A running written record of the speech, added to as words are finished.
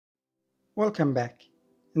Welcome back.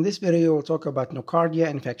 In this video we'll talk about Nocardia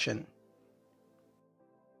infection.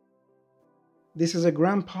 This is a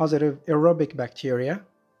gram-positive aerobic bacteria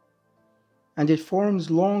and it forms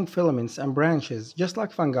long filaments and branches just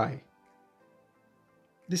like fungi.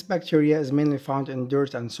 This bacteria is mainly found in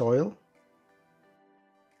dirt and soil,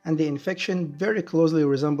 and the infection very closely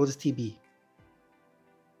resembles TB.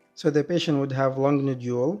 So the patient would have lung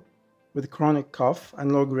nodule with chronic cough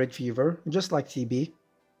and low-grade fever just like TB.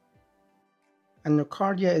 And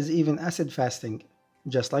nocardia is even acid fasting,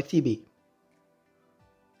 just like TB.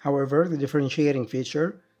 However, the differentiating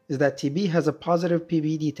feature is that TB has a positive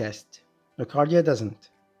PBD test. Nocardia doesn't.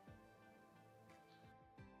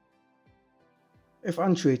 If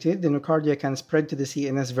untreated, the nocardia can spread to the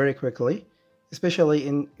CNS very quickly, especially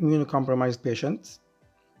in immunocompromised patients.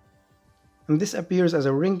 And this appears as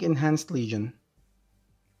a ring-enhanced lesion.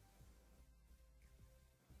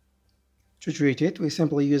 To treat it, we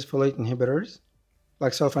simply use folate inhibitors,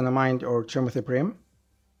 like sulfonamide or trimethoprim.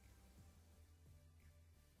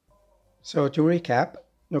 So to recap,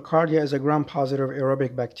 nocardia is a gram-positive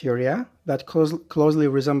aerobic bacteria that closely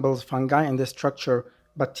resembles fungi in the structure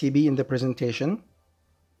but TB in the presentation.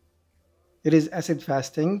 It is acid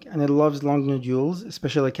fasting and it loves long nodules,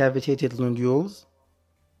 especially cavitated nodules.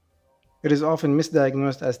 It is often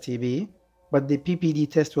misdiagnosed as TB, but the PPD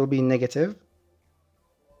test will be negative.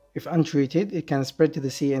 If untreated, it can spread to the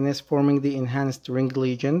CNS, forming the enhanced ring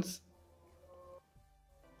lesions.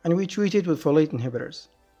 And we treat it with folate inhibitors.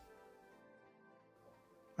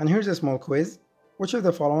 And here's a small quiz. Which of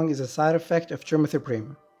the following is a side effect of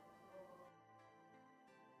trimethoprim?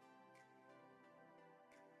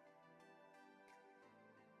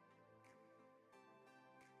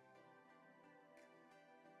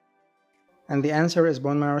 And the answer is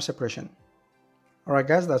bone marrow suppression. Alright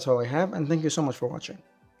guys, that's all I have, and thank you so much for watching.